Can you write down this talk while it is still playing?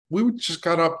we just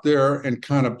got up there and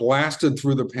kind of blasted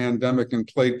through the pandemic and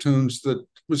played tunes that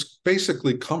was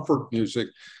basically comfort music,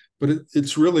 but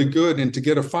it's really good. And to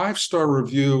get a 5-star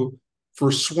review for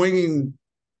swinging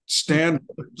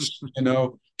standards,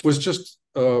 was just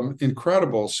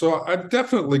incredible. So I'm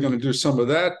definitely going to do some of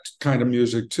that kind of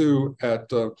music too at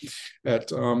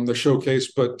the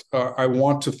showcase. But I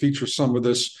want to feature some of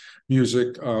this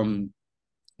music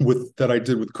with that I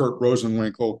did with Kurt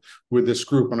Rosenwinkel with this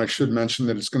group. And I should mention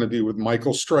that it's going to be with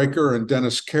Michael Stryker and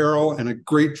Dennis Carroll and a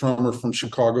great drummer from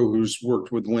Chicago who's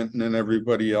worked with Wynton and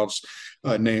everybody else,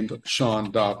 named Sean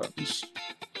Dobbins.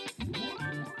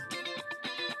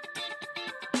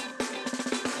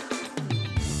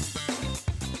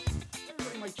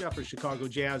 For Chicago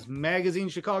Jazz Magazine,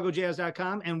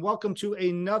 ChicagoJazz.com, and welcome to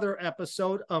another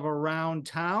episode of Around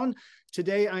Town.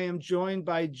 Today, I am joined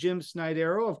by Jim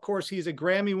Snidero. Of course, he's a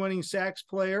Grammy-winning sax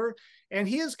player, and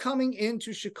he is coming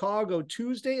into Chicago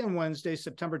Tuesday and Wednesday,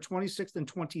 September 26th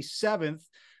and 27th,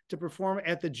 to perform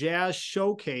at the Jazz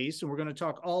Showcase, and we're going to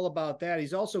talk all about that.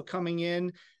 He's also coming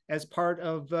in as part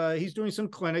of, he's doing some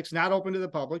clinics, not open to the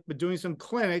public, but doing some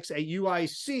clinics at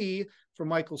UIC for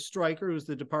Michael Stryker, who's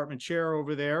the department chair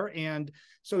over there. And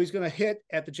so he's going to hit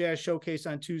at the Jazz Showcase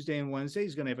on Tuesday and Wednesday.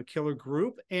 He's going to have a killer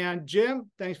group. And Jim,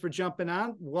 thanks for jumping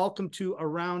on. Welcome to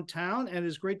Around Town, and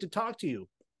it's great to talk to you.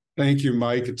 Thank you,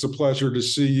 Mike. It's a pleasure to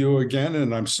see you again,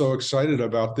 and I'm so excited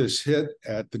about this hit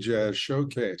at the Jazz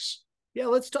Showcase. Yeah,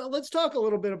 let's talk a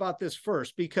little bit about this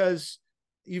first, because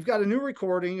you've got a new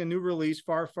recording, a new release,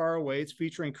 Far, Far Away. It's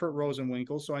featuring Kurt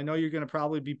Rosenwinkel. So I know you're going to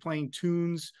probably be playing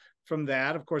tunes from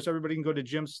that. Of course, everybody can go to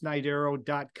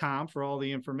jimsnidero.com for all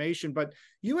the information, but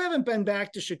you haven't been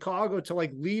back to Chicago to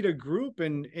like lead a group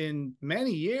in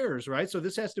many years, right? So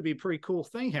this has to be a pretty cool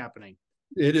thing happening.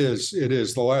 It is.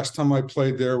 The last time I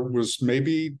played there was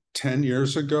maybe 10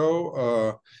 years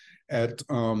ago, at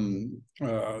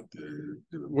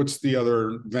what's the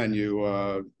other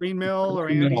venue? Green Mill or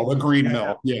the Green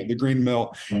Mill. Yeah, the Green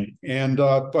Mill. And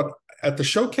but at the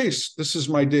showcase, this is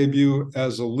my debut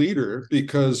as a leader,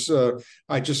 because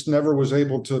I just never was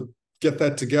able to get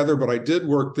that together, but I did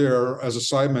work there as a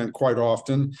sideman quite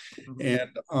often. And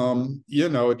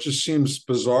it just seems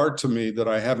bizarre to me that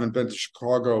I haven't been to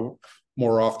Chicago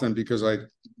more often, because I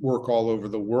work all over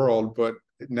the world, but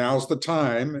now's the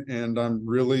time, and I'm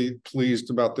really pleased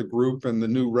about the group, and the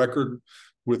new record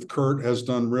with Kurt has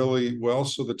done really well,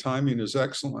 so the timing is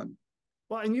excellent.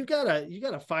 Well, and you got a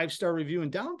 5-star review in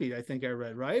Downbeat, I think I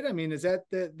read, right? I mean, is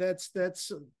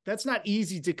that's not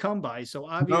easy to come by. So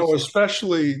obviously, no,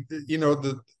 especially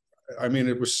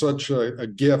it was such a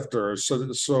gift,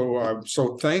 so I'm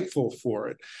so thankful for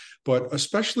it. But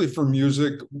especially for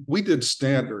music, we did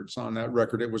standards on that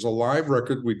record. It was a live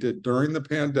record we did during the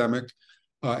pandemic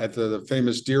at the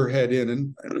famous Deer Head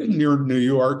Inn near New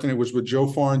York, and it was with Joe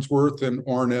Farnsworth and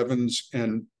Orrin Evans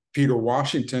and Peter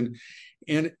Washington.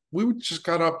 And we just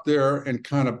got up there and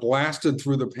kind of blasted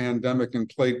through the pandemic and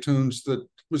played tunes that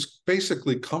was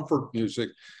basically comfort music,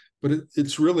 but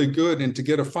it's really good. And to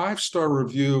get a 5-star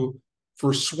review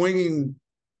for swinging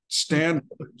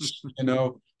standards,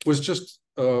 was just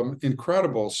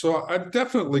incredible. So I'm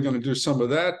definitely going to do some of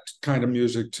that kind of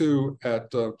music too at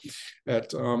the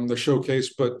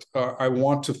showcase. But I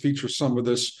want to feature some of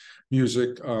this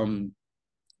music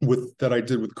that I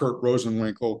did with Kurt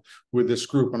Rosenwinkel with this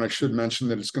group. And I should mention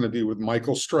that it's going to be with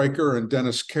Michael Stryker and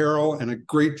Dennis Carroll and a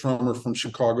great drummer from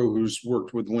Chicago who's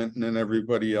worked with Wynton and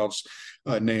everybody else,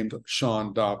 named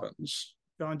Sean Dobbins.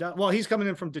 Well, he's coming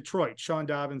in from Detroit. Sean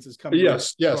Dobbins is coming.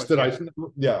 Yes. Yeah.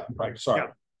 Right. Sorry. Yeah.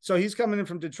 So he's coming in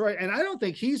from Detroit, and I don't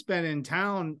think he's been in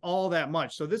town all that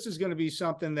much. So this is going to be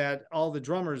something that all the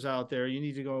drummers out there, you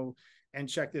need to go and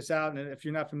check this out. And if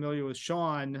you're not familiar with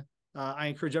Sean, I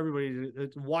encourage everybody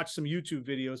to watch some YouTube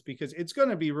videos, because it's going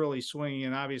to be really swinging.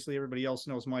 And obviously everybody else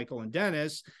knows Michael and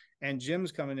Dennis, and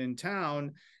Jim's coming in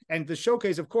town. And the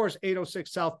showcase, of course,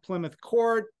 806 South Plymouth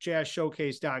Court,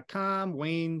 jazzshowcase.com,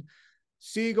 Wayne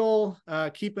Siegel,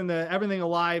 keeping everything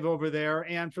alive over there.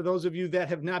 And for those of you that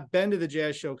have not been to the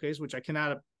Jazz Showcase, which I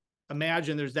cannot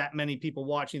imagine there's that many people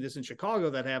watching this in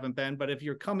Chicago that haven't been, but if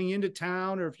you're coming into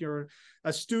town, or if you're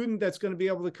a student that's going to be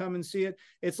able to come and see it,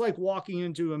 it's like walking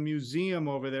into a museum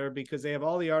over there, because they have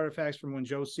all the artifacts from when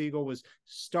Joe Siegel was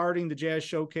starting the Jazz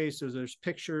Showcase. So there's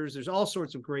pictures, there's all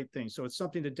sorts of great things. So it's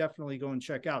something to definitely go and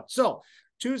check out. So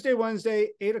Tuesday, Wednesday,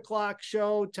 8 o'clock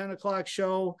show, 10 o'clock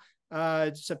show,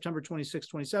 September 26th,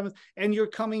 27th. And you're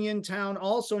coming in town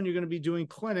also, and you're going to be doing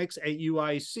clinics at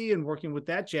UIC and working with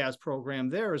that jazz program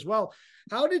there as well.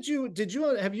 How have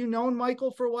you known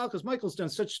Michael for a while? Because Michael's done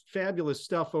such fabulous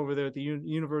stuff over there at the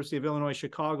University of Illinois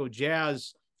Chicago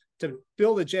Jazz to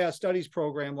build a jazz studies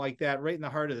program like that right in the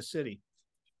heart of the city?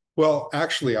 Well,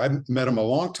 actually, I met him a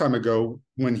long time ago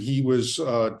when he was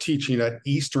teaching at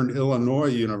Eastern Illinois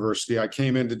University. I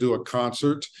came in to do a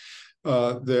concert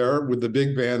there with the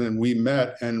big band, and we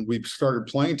met and we started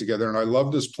playing together. And I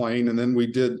loved his playing. And then we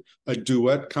did a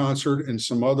duet concert and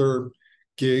some other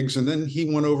gigs. And then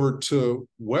he went over to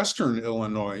Western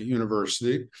Illinois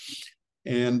University,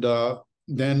 and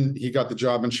then he got the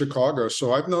job in Chicago.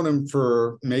 So I've known him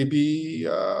for maybe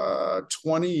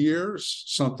 20 years,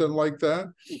 something like that.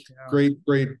 Yeah. Great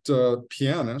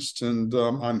pianist. And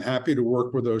I'm happy to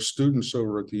work with those students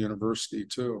over at the university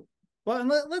too. Well, and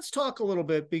let's talk a little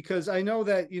bit, because I know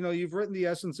that, you've written the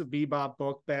Essence of Bebop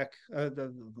book back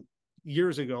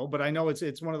years ago, but I know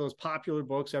it's one of those popular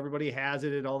books. Everybody has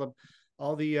it.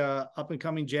 All the up and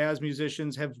coming jazz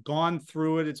musicians have gone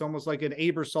through it. It's almost like an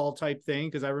Ebersol type thing,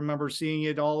 because I remember seeing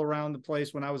it all around the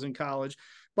place when I was in college.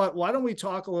 But why don't we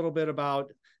talk a little bit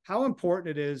about how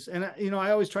important it is? And,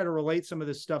 I always try to relate some of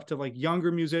this stuff to like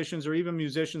younger musicians, or even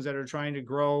musicians that are trying to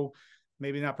grow,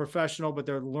 maybe not professional, but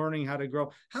they're learning how to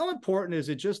grow. How important is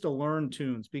it just to learn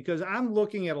tunes? Because I'm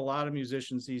looking at a lot of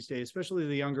musicians these days, especially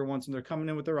the younger ones, and they're coming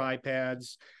in with their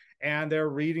iPads and they're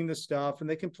reading the stuff and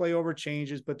they can play over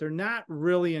changes, but they're not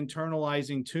really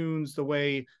internalizing tunes the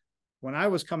way when I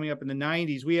was coming up in the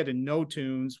 90s, we had to know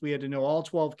tunes. We had to know all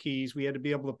 12 keys. We had to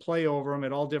be able to play over them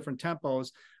at all different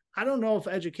tempos. I don't know if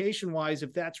education-wise,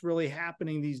 if that's really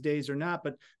happening these days or not,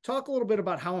 but talk a little bit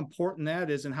about how important that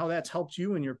is and how that's helped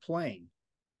you in your playing.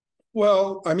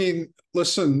 Well, I mean,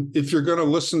 listen, if you're going to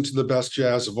listen to the best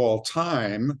jazz of all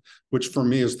time, which for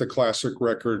me is the classic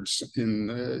records in,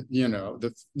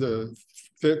 the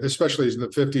especially in the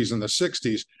 50s and the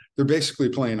 60s, they're basically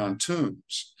playing on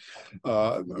tunes,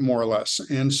 more or less.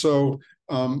 And so,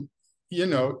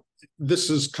 this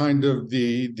is kind of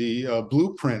the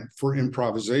blueprint for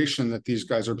improvisation that these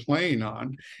guys are playing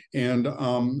on. And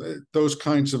those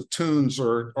kinds of tunes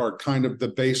are kind of the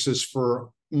basis for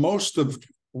most of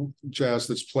jazz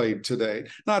that's played today.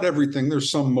 Not everything.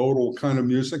 There's some modal kind of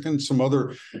music and some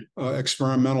other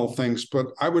experimental things, but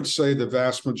I would say the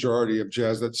vast majority of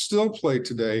jazz that's still played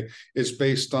today is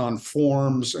based on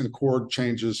forms and chord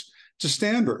changes to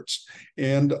standards.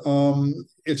 And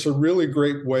it's a really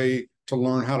great way to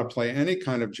learn how to play any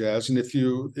kind of jazz. And if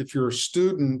you're a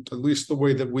student, at least the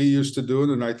way that we used to do it,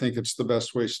 and I think it's the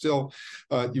best way still,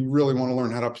 you really want to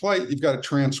learn how to play, you've got to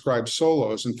transcribe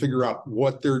solos and figure out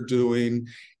what they're doing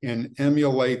and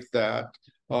emulate that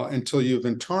until you've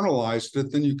internalized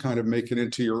it. Then you kind of make it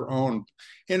into your own.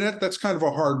 And that's kind of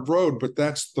a hard road, but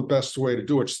that's the best way to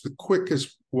do it. It's the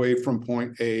quickest way from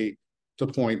point A to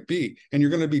point B, and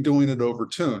you're going to be doing it over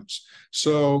tunes.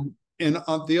 So, and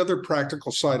on the other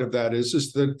practical side of that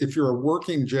is that if you're a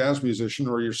working jazz musician,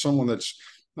 or you're someone that's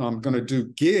going to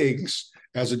do gigs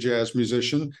as a jazz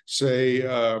musician, say,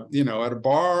 at a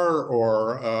bar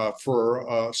or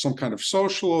for some kind of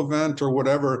social event or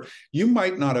whatever, you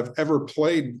might not have ever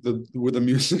played with the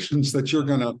musicians that you're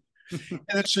going to,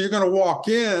 and so you're going to walk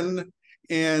in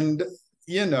and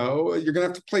you're going to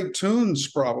have to play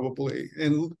tunes probably.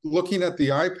 And looking at the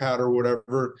iPad or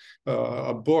whatever,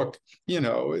 a book,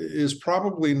 is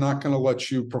probably not going to let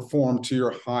you perform to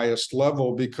your highest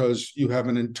level, because you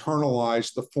haven't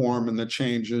internalized the form and the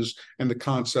changes and the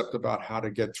concept about how to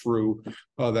get through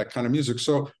that kind of music.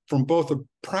 So from both a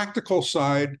practical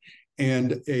side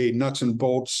and a nuts and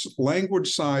bolts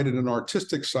language side and an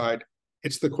artistic side,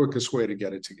 it's the quickest way to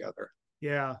get it together.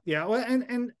 Yeah. Well,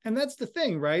 and that's the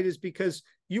thing, right? Is because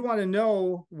you want to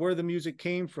know where the music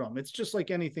came from. It's just like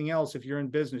anything else. If you're in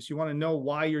business, you want to know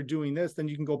why you're doing this, then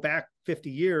you can go back 50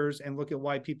 years and look at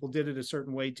why people did it a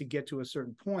certain way to get to a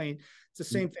certain point. It's the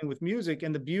same thing with music.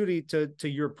 And the beauty, to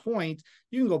your point,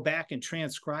 you can go back and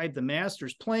transcribe the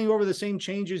masters playing over the same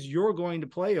changes you're going to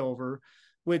play over,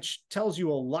 which tells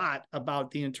you a lot about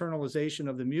the internalization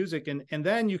of the music. And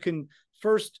then you can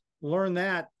first learn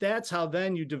that. That's how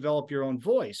then you develop your own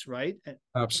voice, right?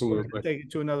 Absolutely. Take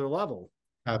it to another level.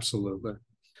 Absolutely.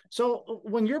 So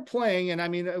when you're playing, and I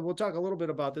mean, we'll talk a little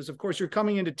bit about this. Of course, you're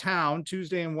coming into town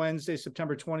Tuesday and Wednesday,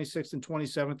 September 26th and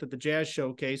 27th at the Jazz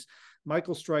Showcase.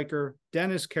 Michael Stryker,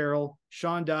 Dennis Carroll,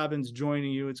 Sean Dobbins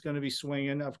joining you. It's going to be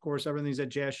swinging. Of course, everything's at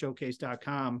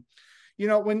jazzshowcase.com.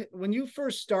 When you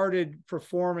first started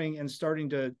performing and starting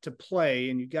to play,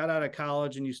 and you got out of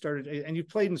college and you started, and you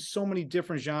played in so many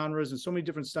different genres and so many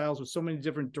different styles with so many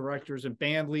different directors and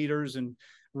band leaders and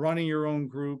running your own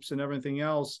groups and everything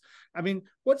else. I mean,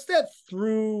 what's that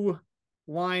through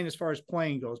line as far as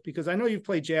playing goes? Because I know you've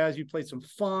played jazz, you played some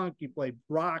funk, you played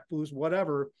rock, blues,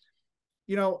 whatever,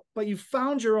 but you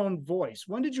found your own voice.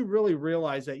 When did you really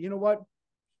realize that,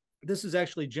 this is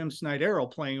actually Jim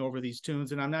Snidero playing over these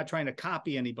tunes, and I'm not trying to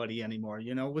copy anybody anymore.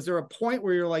 You know, was there a point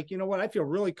where you're like, you know what, I feel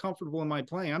really comfortable in my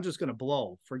playing, I'm just going to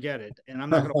blow, forget it, and I'm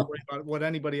not going to worry about what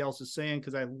anybody else is saying,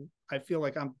 because I feel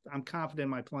like I'm confident in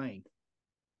my playing?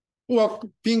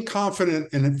 Well, being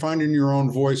confident and finding your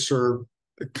own voice are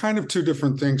kind of two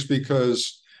different things,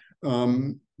 because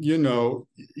you know,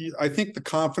 I think the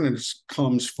confidence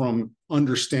comes from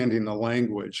understanding the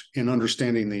language and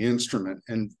understanding the instrument,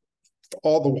 and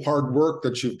all the hard work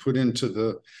that you've put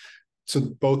into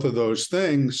both of those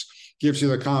things gives you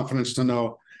the confidence to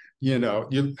know, you know,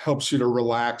 it helps you to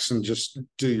relax and just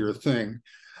do your thing.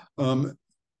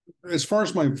 As far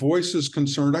as my voice is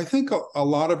concerned, I think a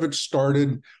lot of it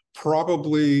started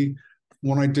probably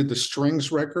when I did the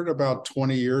strings record about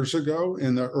 20 years ago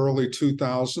in the early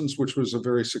 2000s, which was a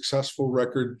very successful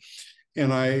record.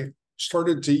 And I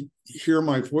started to hear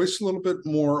my voice a little bit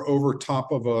more over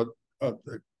top of a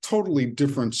totally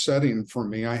different setting for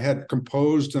me. I had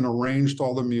composed and arranged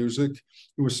all the music.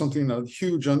 It was a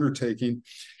huge undertaking.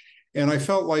 And I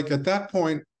felt like at that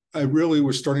point, I really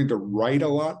was starting to write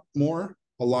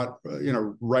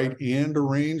write and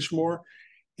arrange more.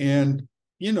 And,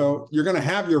 you know, you're going to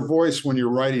have your voice when you're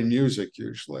writing music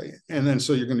usually. And then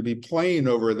so you're going to be playing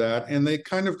over that, and they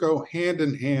kind of go hand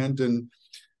in hand. And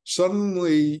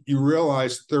suddenly you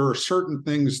realize there are certain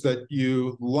things that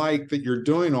you like that you're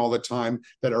doing all the time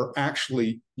that are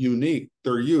actually unique.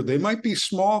 They're you. They might be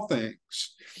small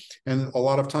things, and a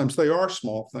lot of times they are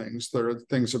small things. There are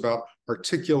things about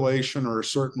articulation or a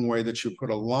certain way that you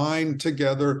put a line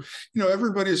together. You know,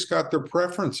 everybody's got their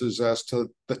preferences as to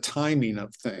the timing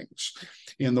of things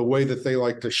and the way that they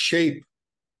like to shape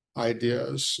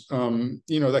ideas.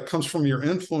 You know, that comes from your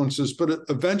influences, but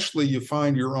eventually you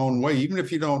find your own way, even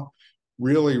if you don't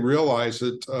really realize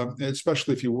it,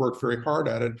 especially if you work very hard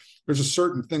at it. There's a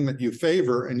certain thing that you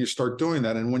favor, and you start doing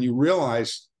that. And when you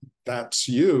realize that's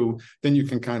you, then you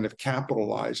can kind of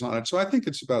capitalize on it. So I think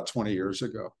it's about 20 years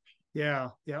ago. Yeah.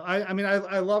 I mean,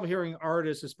 I love hearing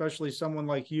artists, especially someone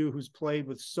like you who's played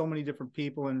with so many different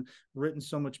people and written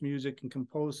so much music and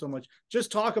composed so much.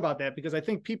 Just talk about that, because I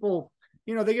think people,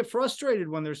 you know, they get frustrated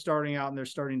when they're starting out and they're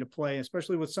starting to play,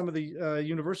 especially with some of the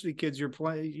university kids you're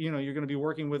playing, you know, you're going to be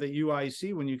working with at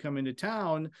UIC when you come into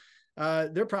town.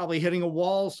 They're probably hitting a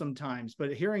wall sometimes,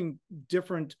 but hearing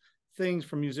different things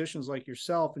from musicians like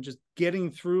yourself and just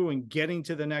getting through and getting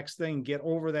to the next thing, get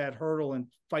over that hurdle and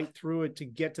fight through it to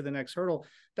get to the next hurdle.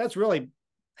 That's really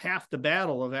half the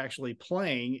battle of actually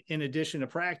playing, in addition to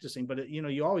practicing. But you know,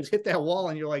 you always hit that wall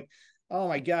and you're like, oh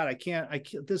my God, I can't,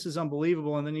 this is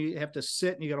unbelievable. And then you have to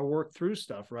sit and you got to work through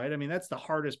stuff, right? I mean, that's the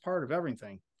hardest part of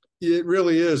everything. It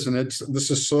really is, and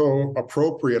this is so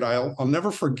appropriate. I'll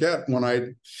never forget when I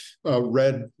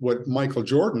read what Michael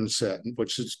Jordan said,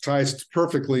 which ties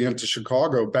perfectly into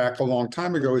Chicago back a long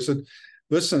time ago. He said,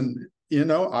 "Listen, you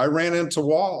know, I ran into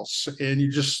walls, and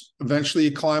you just eventually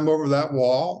you climb over that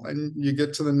wall and you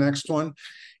get to the next one."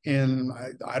 And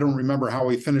I don't remember how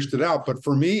he finished it out, but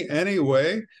for me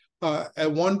anyway,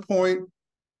 at one point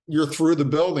you're through the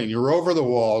building, you're over the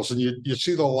walls, and you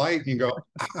see the light, and you go,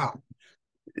 "Ah."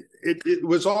 It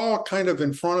was all kind of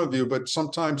in front of you, but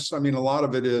sometimes, I mean, a lot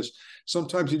of it is,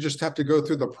 sometimes you just have to go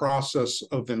through the process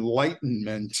of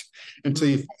enlightenment until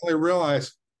you finally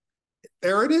realize,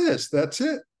 there it is, that's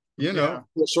it, you know,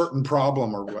 a certain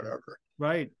problem or whatever.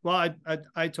 Right. Well,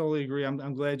 I totally agree.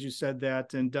 I'm glad you said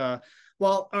that. And well,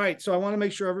 all right. So I want to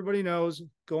make sure everybody knows,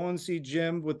 go and see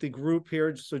Jim with the group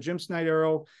here. So Jim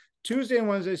Snidero, Tuesday and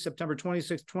Wednesday, September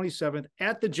 26th, 27th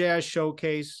at the Jazz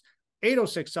Showcase.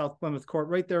 806 South Plymouth Court,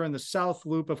 right there in the South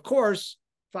Loop. Of course,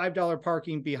 $5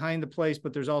 parking behind the place,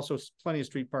 but there's also plenty of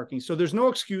street parking. So there's no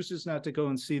excuses not to go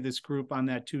and see this group on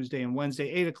that Tuesday and Wednesday,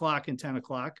 8 o'clock and 10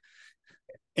 o'clock.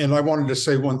 And I wanted to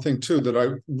say one thing too, that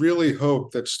I really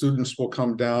hope that students will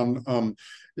come down.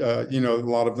 You know, a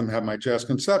lot of them have my jazz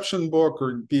conception book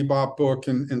or bebop book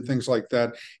and things like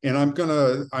that. And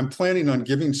I'm planning on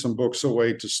giving some books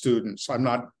away to students. I'm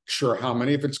not sure how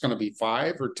many, if it's going to be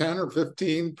 5 or 10 or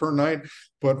 15 per night,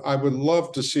 but I would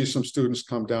love to see some students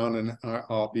come down, and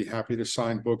I'll be happy to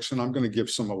sign books, and I'm going to give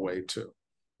some away too.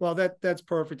 Well, that's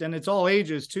perfect. And it's all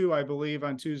ages too, I believe,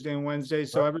 on Tuesday and Wednesday.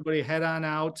 So everybody head on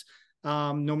out.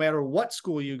 No matter what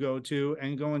school you go to,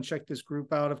 and go and check this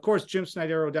group out. Of course,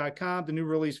 JimSnidero.com, the new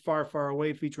release Far, Far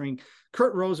Away featuring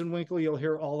Kurt Rosenwinkel. You'll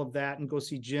hear all of that, and go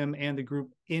see Jim and the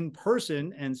group in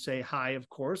person and say hi, of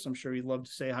course. I'm sure he'd love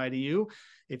to say hi to you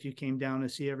if you came down to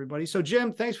see everybody. So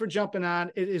Jim, thanks for jumping on.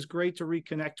 It is great to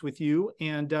reconnect with you.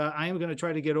 And I am going to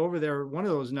try to get over there one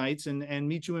of those nights and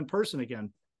meet you in person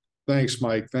again. Thanks,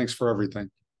 Mike. Thanks for everything.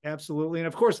 Absolutely. And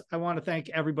of course, I want to thank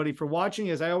everybody for watching.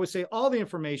 As I always say, all the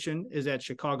information is at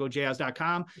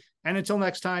chicagojazz.com. And until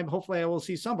next time, hopefully I will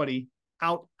see somebody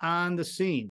out on the scene.